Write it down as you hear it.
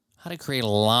How to create a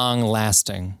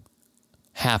long-lasting,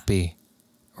 happy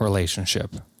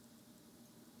relationship.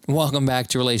 Welcome back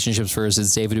to Relationships First.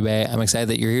 It's David Dubay. I'm excited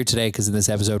that you're here today because in this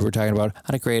episode, we're talking about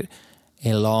how to create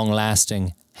a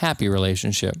long-lasting, happy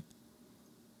relationship.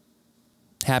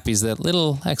 Happy is that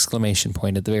little exclamation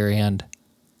point at the very end.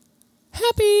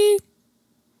 Happy!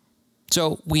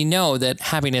 So we know that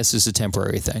happiness is a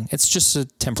temporary thing. It's just a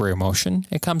temporary emotion.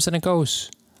 It comes and it goes,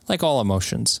 like all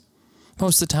emotions.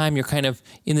 Most of the time, you're kind of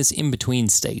in this in-between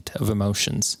state of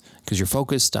emotions because you're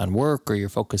focused on work or you're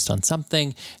focused on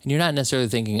something, and you're not necessarily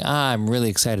thinking, I'm really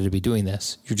excited to be doing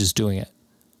this. You're just doing it.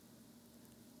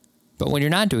 But when you're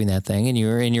not doing that thing and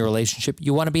you're in your relationship,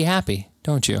 you want to be happy,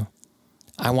 don't you?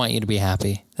 I want you to be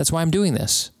happy. That's why I'm doing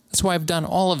this. That's why I've done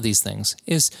all of these things,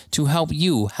 is to help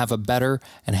you have a better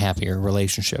and happier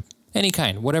relationship. Any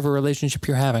kind, whatever relationship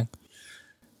you're having.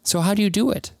 So how do you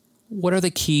do it? What are the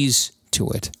keys to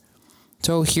it?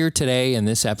 So here today in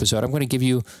this episode, I'm going to give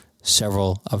you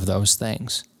several of those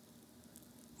things.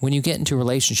 When you get into a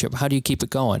relationship, how do you keep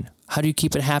it going? How do you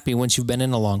keep it happy once you've been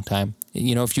in a long time?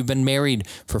 You know, if you've been married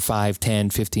for 5, 10,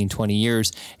 15, 20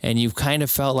 years, and you've kind of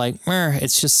felt like,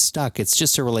 it's just stuck. It's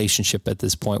just a relationship at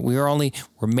this point. We're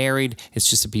married. It's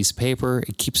just a piece of paper.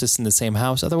 It keeps us in the same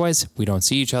house. Otherwise, we don't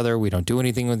see each other. We don't do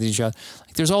anything with each other.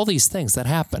 Like, there's all these things that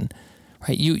happen,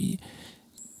 right?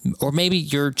 Or maybe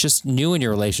you're just new in your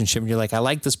relationship and you're like, I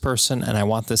like this person and I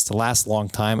want this to last a long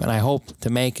time and I hope to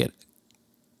make it.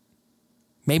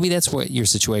 Maybe that's what your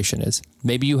situation is.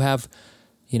 Maybe you have,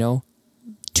 2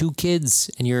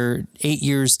 kids and you're 8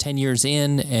 years, 10 years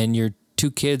in, and your 2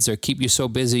 kids keep you so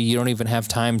busy you don't even have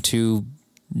time to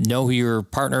know who your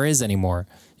partner is anymore.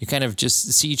 You kind of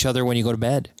just see each other when you go to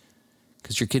bed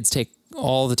because your kids take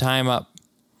all the time up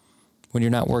when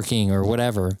you're not working or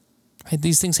whatever. Right?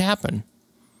 These things happen.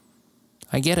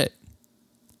 I get it.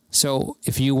 So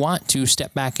if you want to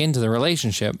step back into the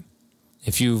relationship,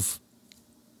 if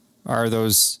are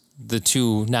the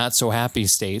 2 not so happy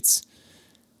states,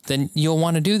 then you'll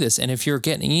want to do this. And if you're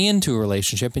getting into a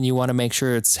relationship and you want to make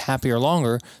sure it's happier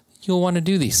longer, you'll want to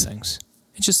do these things.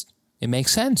 It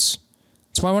makes sense.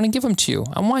 That's why I want to give them to you.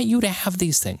 I want you to have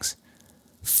these things.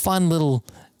 Fun little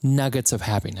nuggets of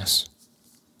happiness.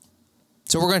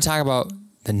 So we're going to talk about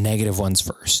the negative ones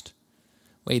first.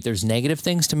 Wait, there's negative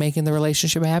things to making the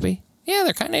relationship happy? Yeah,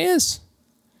 there kind of is.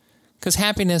 Because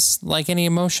happiness, like any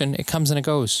emotion, it comes and it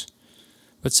goes.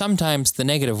 But sometimes the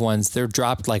negative ones, they're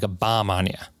dropped like a bomb on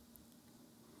you.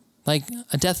 Like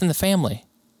a death in the family.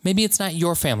 Maybe it's not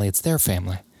your family, it's their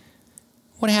family.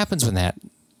 What happens when that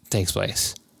takes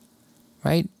place?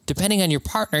 Right? Depending on your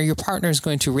partner is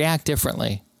going to react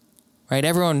differently. Right?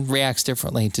 Everyone reacts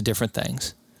differently to different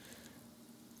things.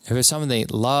 If it's someone they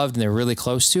loved and they're really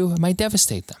close to, it might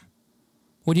devastate them.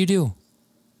 What do?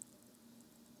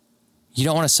 You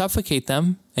don't want to suffocate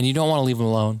them and you don't want to leave them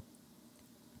alone.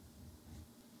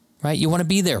 Right? You want to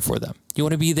be there for them. You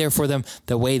want to be there for them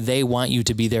the way they want you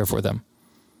to be there for them.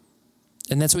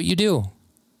 And that's what you do.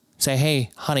 Say,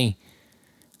 hey, honey,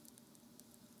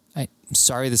 I'm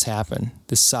sorry this happened.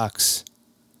 This sucks.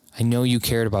 I know you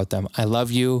cared about them. I love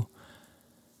you.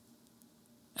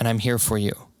 And I'm here for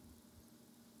you.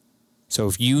 So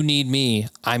if you need me,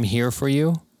 I'm here for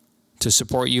you to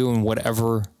support you in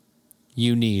whatever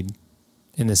you need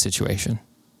in this situation.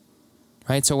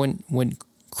 Right? So when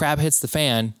crap hits the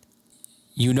fan,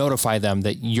 you notify them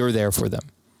that you're there for them.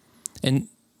 And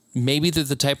maybe they're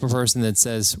the type of person that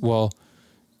says, well,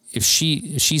 if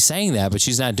she's saying that, but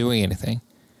she's not doing anything.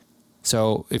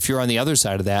 So if you're on the other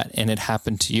side of that and it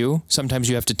happened to you, sometimes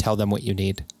you have to tell them what you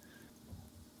need.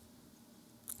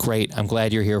 Great. I'm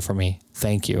glad you're here for me.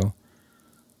 Thank you.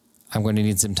 I'm going to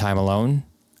need some time alone,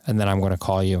 and then I'm going to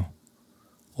call you.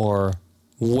 Or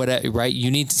whatever, right?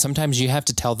 Sometimes you have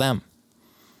to tell them.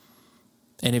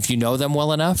 And if you know them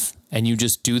well enough and you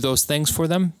just do those things for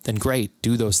them, then great,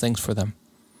 do those things for them.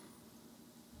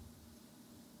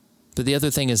 But the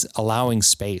other thing is allowing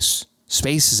space.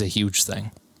 Space is a huge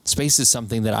thing. Space is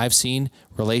something that I've seen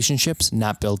relationships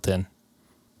not built in.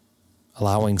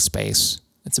 Allowing space.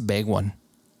 It's a big one.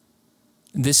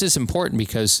 This is important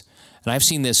because, and I've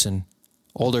seen this in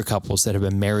older couples that have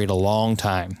been married a long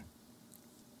time.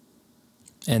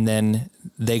 And then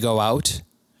they go out,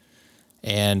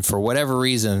 and for whatever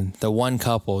reason, the one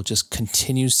couple just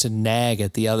continues to nag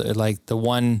at the other. Like the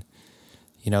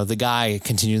guy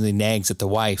continually nags at the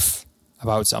wife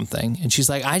about something. And she's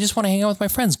like, I just want to hang out with my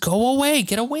friends. Go away.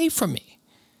 Get away from me.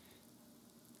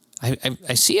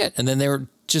 I see it. And then they're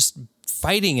just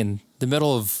fighting in the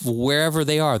middle of wherever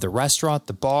they are, the restaurant,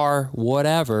 the bar,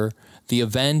 whatever, the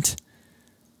event.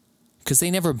 because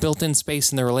they never built in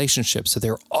space in their relationship. So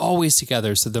they're always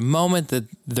together. So the moment that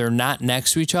they're not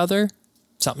next to each other,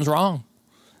 something's wrong.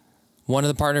 One of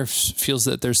the partners feels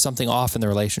that there's something off in the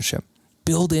relationship.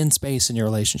 Build in space in your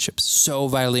relationship. So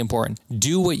vitally important.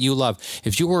 Do what you love.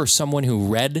 If you were someone who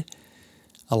read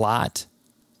a lot,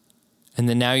 and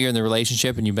then now you're in the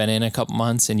relationship and you've been in a couple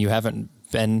months and you haven't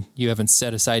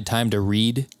set aside time to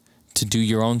read, to do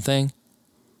your own thing,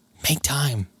 make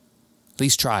time. At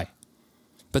least try.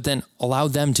 But then allow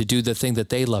them to do the thing that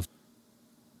they love.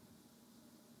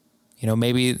 You know,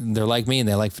 maybe they're like me and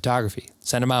they like photography.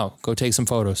 Send them out. Go take some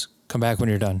photos. Come back when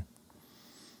you're done.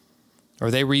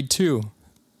 Or they read too.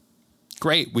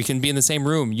 Great. We can be in the same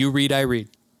room. You read, I read.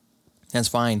 That's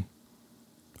fine.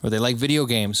 Or they like video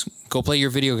games. Go play your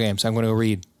video games. I'm going to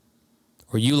read.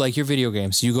 Or you like your video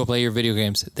games. You go play your video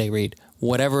games. They read.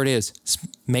 Whatever it is,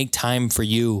 make time for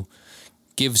you.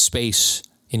 Give space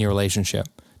in your relationship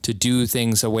to do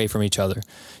things away from each other.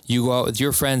 You go out with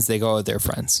your friends. They go out with their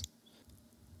friends.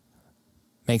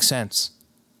 Makes sense,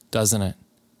 doesn't it?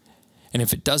 And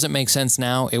if it doesn't make sense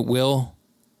now, it will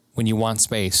when you want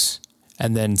space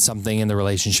and then something in the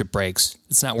relationship breaks.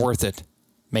 It's not worth it.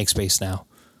 Make space now.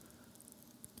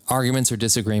 Arguments or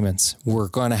disagreements, we're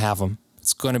going to have them.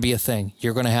 It's going to be a thing.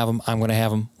 You're going to have them. I'm going to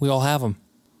have them. We all have them.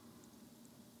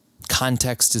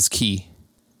 Context is key.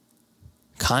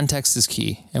 Context is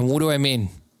key. And what do I mean?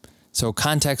 So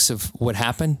context of what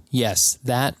happened? Yes,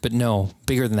 that, but no,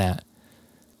 bigger than that.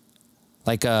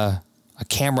 Like a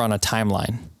camera on a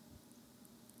timeline,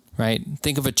 right?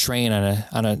 Think of a train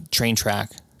on a train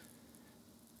track.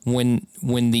 When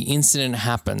the incident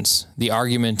happens, the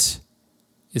argument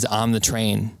is on the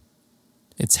train.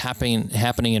 It's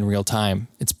happening in real time.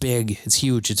 It's big. It's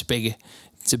huge. It's big.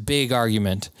 It's a big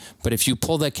argument. But if you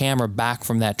pull that camera back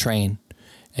from that train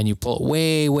and you pull it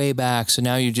way, way back, so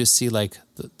now you just see like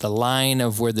the line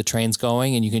of where the train's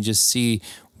going and you can just see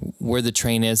where the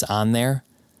train is on there.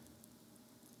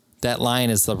 That line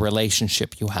is the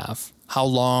relationship you have. How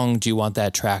long do you want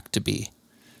that track to be?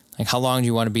 Like, how long do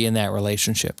you want to be in that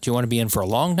relationship? Do you want to be in for a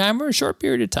long time or a short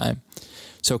period of time?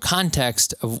 So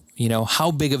context of,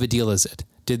 how big of a deal is it?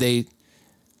 Did they,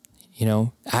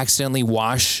 accidentally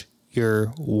wash your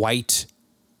white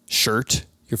shirt,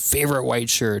 your favorite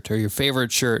white shirt or your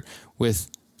favorite shirt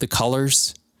with the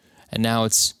colors, and now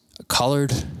it's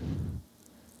colored,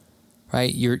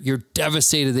 right? You're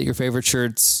devastated that your favorite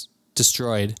shirt's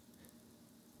destroyed.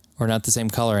 Or not the same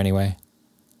color anyway.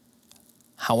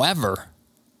 However,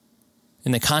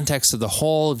 in the context of the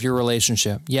whole of your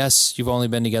relationship, yes, you've only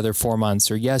been together 4 months,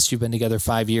 or yes, you've been together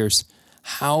 5 years.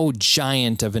 How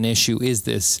giant of an issue is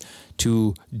this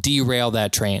to derail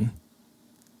that train?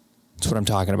 That's what I'm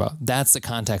talking about. That's the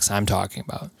context I'm talking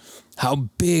about. How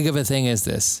big of a thing is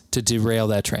this to derail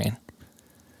that train?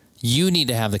 You need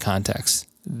to have the context.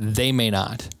 They may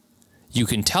not. You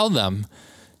can tell them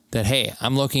that, hey,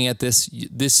 I'm looking at this.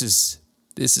 This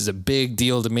is a big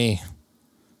deal to me,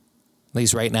 at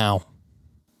least right now.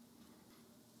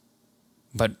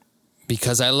 But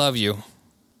because I love you,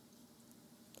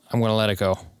 I'm going to let it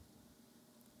go.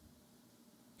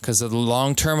 Because of the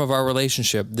long term of our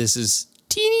relationship, this is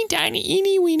teeny tiny,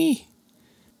 eeny weeny.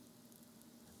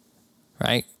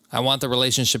 Right? I want the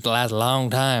relationship to last a long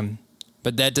time.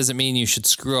 But that doesn't mean you should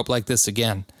screw up like this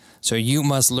again. So you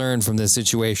must learn from this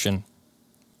situation.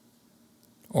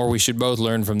 Or we should both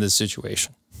learn from this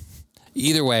situation.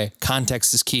 Either way,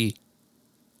 context is key.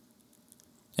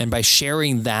 And by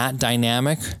sharing that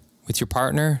dynamic with your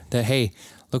partner, that, hey,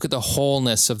 look at the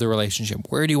wholeness of the relationship.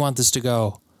 Where do you want this to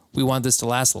go? We want this to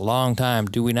last a long time.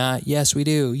 Do we not? Yes, we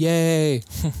do. Yay.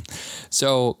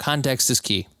 So context is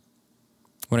key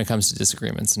when it comes to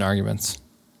disagreements and arguments.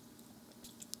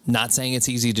 Not saying it's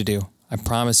easy to do. I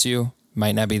promise you,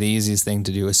 might not be the easiest thing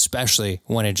to do, especially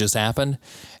when it just happened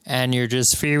and you're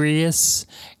just furious.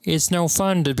 It's no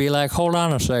fun to be like, hold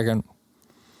on a second.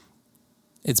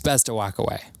 It's best to walk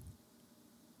away.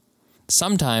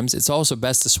 Sometimes it's also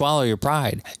best to swallow your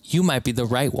pride. You might be the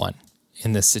right one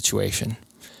in this situation.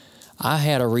 I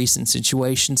had a recent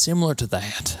situation similar to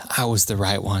that. I was the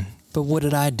right one. But what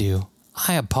did I do?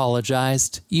 I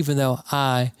apologized, even though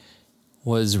I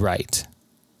was right.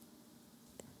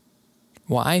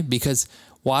 Why? Because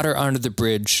water under the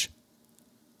bridge.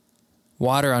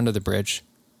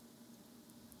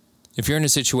 If you're in a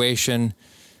situation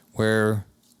where,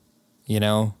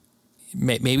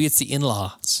 maybe it's the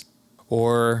in-laws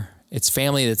or it's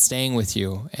family that's staying with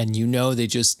you and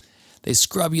they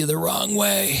scrub you the wrong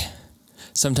way.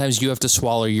 Sometimes you have to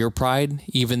swallow your pride,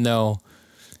 even though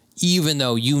you're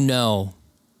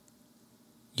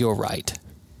right.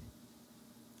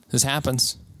 This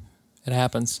happens. It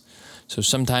happens. So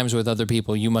sometimes with other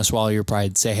people, you must swallow your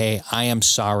pride. Say, hey, I am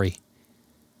sorry.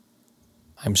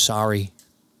 I'm sorry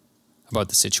about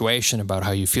the situation, about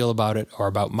how you feel about it, or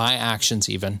about my actions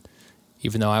even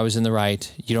though I was in the right.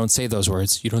 You don't say those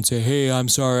words. You don't say, hey, I'm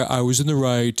sorry, I was in the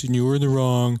right and you were in the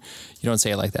wrong. You don't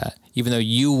say it like that. Even though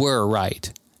you were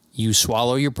right, you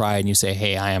swallow your pride and you say,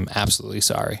 hey, I am absolutely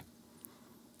sorry.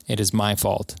 It is my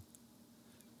fault.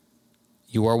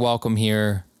 You are welcome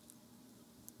here.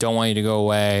 Don't want you to go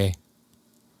away.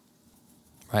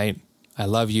 Right? I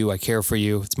love you. I care for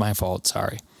you. It's my fault.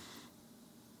 Sorry.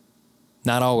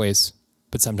 Not always,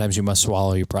 but sometimes you must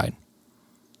swallow your pride.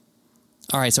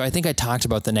 All right, so I think I talked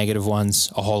about the negative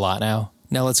ones a whole lot now.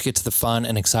 Now let's get to the fun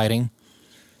and exciting.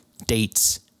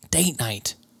 Dates. Date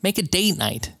night. Make a date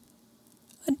night.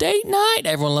 A date night.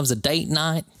 Everyone loves a date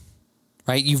night.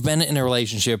 Right? You've been in a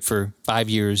relationship for 5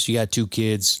 years. You got 2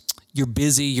 kids. You're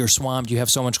busy. You're swamped. You have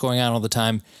so much going on all the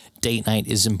time. Date night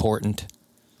is important.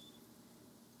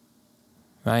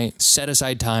 Right? Set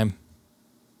aside time.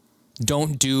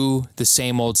 Don't do the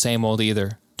same old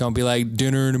either. Don't be like,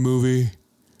 dinner and a movie.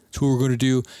 That's what we're going to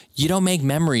do. You don't make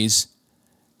memories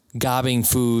gobbing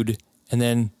food and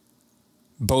then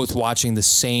both watching the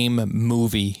same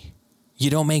movie.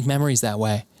 You don't make memories that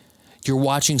way. You're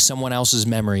watching someone else's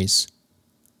memories.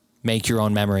 Make your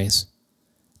own memories.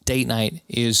 Date night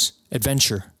is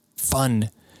adventure, fun.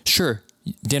 Sure,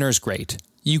 dinner's great.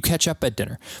 You catch up at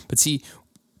dinner. But see,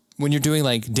 when you're doing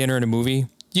like dinner and a movie,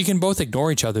 you can both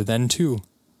ignore each other then too.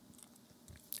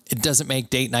 It doesn't make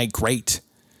date night great.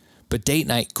 But date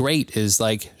night great is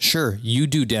like, sure, you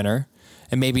do dinner,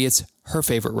 and maybe it's her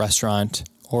favorite restaurant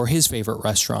or his favorite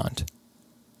restaurant.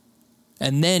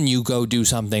 And then you go do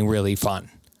something really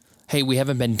fun. Hey, we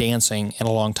haven't been dancing in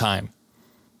a long time.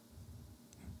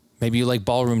 Maybe you like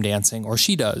ballroom dancing, or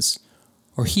she does,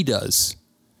 or he does.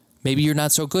 Maybe you're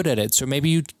not so good at it, so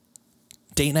maybe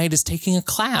date night is taking a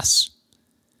class.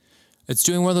 It's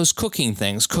doing one of those cooking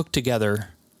things, cook together,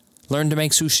 learn to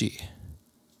make sushi.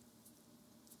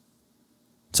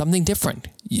 Something different.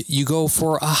 You go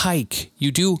for a hike.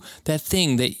 You do that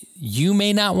thing that you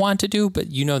may not want to do, but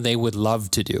you know they would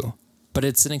love to do. But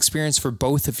it's an experience for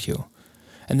both of you.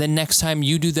 And then next time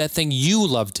you do that thing you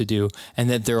love to do and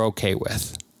that they're okay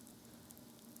with.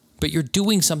 But you're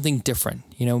doing something different.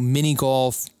 You know, mini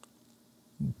golf,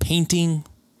 painting,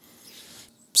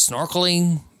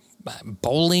 snorkeling,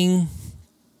 bowling,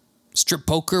 strip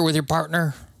poker with your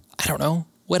partner. I don't know.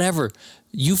 Whatever.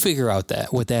 You figure out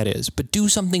what that is, but do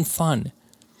something fun.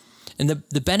 And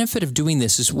the benefit of doing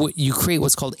this is what you create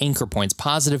what's called anchor points,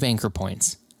 positive anchor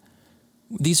points.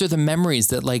 These are the memories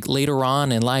that like later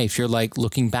on in life, you're like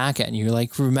looking back at and you're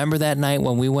like, remember that night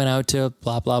when we went out to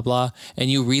blah, blah, blah,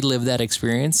 and you relive that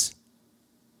experience?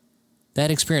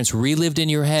 That experience relived in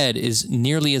your head is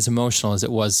nearly as emotional as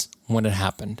it was when it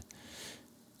happened.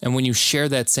 And when you share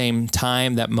that same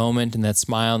time, that moment, and that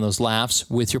smile and those laughs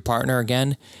with your partner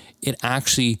again, it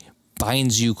actually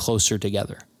binds you closer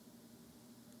together.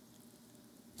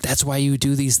 That's why you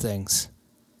do these things.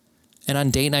 And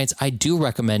on date nights, I do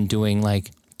recommend doing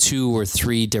like 2 or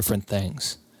 3 different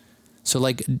things. So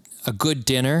like a good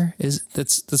dinner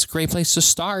that's a great place to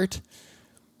start,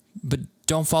 but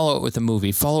don't follow it with a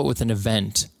movie. Follow it with an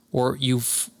event, or you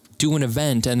do an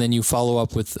event and then you follow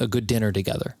up with a good dinner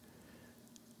together.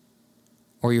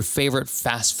 Or your favorite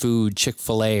fast food,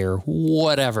 Chick-fil-A or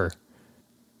whatever.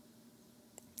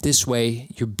 This way,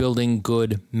 you're building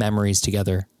good memories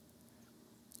together.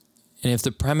 And if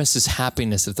the premise is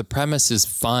happiness, if the premise is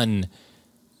fun,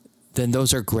 then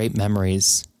those are great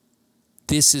memories.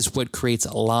 This is what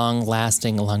creates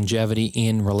long-lasting longevity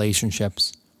in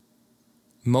relationships.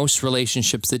 Most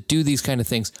relationships that do these kind of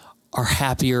things are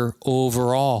happier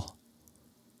overall.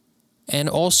 And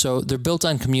also, they're built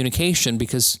on communication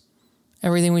because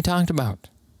everything we talked about,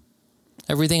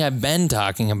 everything I've been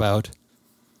talking about.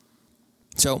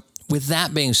 So with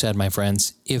that being said, my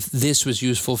friends, if this was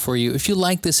useful for you, if you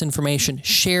like this information,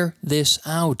 share this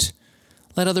out.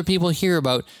 Let other people hear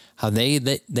about how they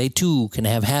too can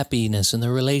have happiness in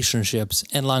their relationships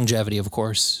and longevity, of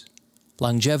course.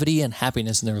 Longevity and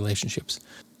happiness in their relationships.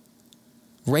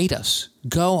 Rate us.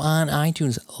 Go on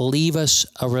iTunes. Leave us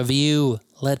a review.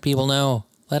 Let people know.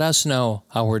 Let us know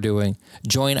how we're doing.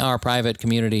 Join our private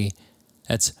community.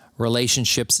 That's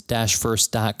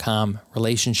relationships-first.com.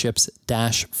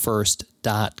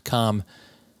 Relationships-first.com.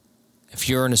 If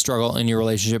you're in a struggle in your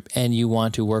relationship and you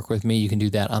want to work with me, you can do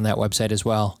that on that website as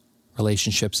well.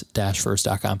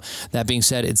 Relationships-first.com. That being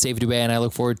said, it's Dave Dubé, and I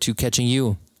look forward to catching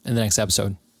you in the next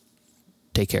episode.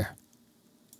 Take care.